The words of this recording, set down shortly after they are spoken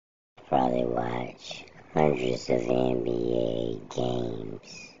probably watch hundreds of NBA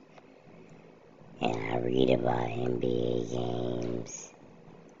games, and I read about NBA games.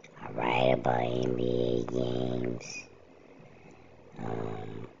 I write about NBA games.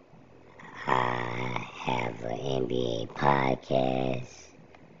 I have an NBA podcast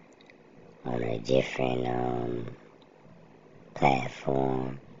on a different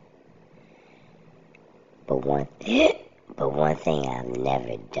platform. But one thing I've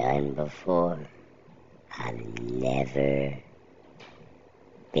never done before, I've never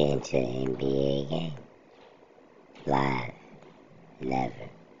been to an NBA game live. Never.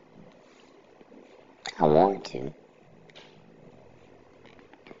 I want to,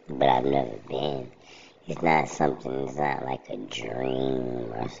 but I've never been. It's not like a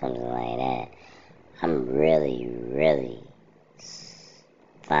dream or something like that. I'm really, really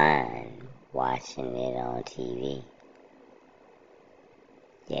fine watching it on TV.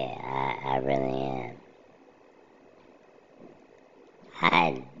 Yeah, I really am.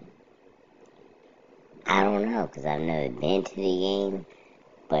 I don't know, because I've never been to the game,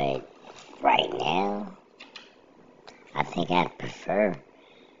 but right now, I think I'd prefer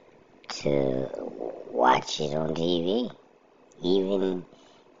to watch it on TV. Even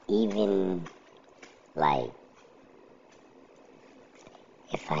like,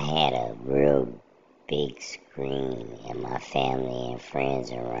 if I had a real big screen and my family and friends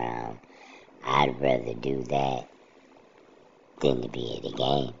around, I'd rather do that than to be at a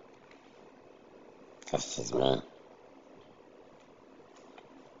game. That's just me.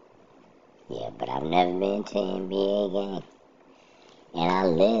 Yeah, but I've never been to an NBA game. And I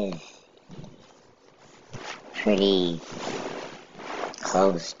live pretty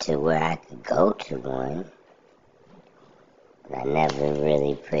close to where I could go to one. But I never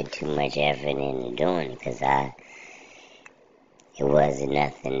really put too much effort into doing it because it wasn't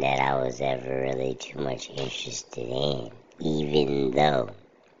nothing that I was ever really too much interested in. Even though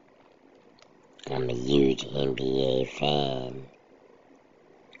I'm a huge NBA fan,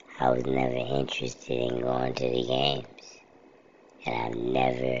 I was never interested in going to the games. And I've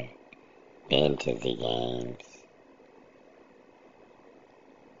never been to the games.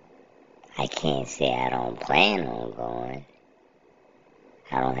 I can't say I don't plan on going.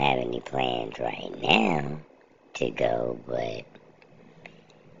 I don't have any plans right now to go, but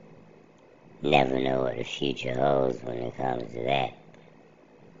never know what the future holds when it comes to that.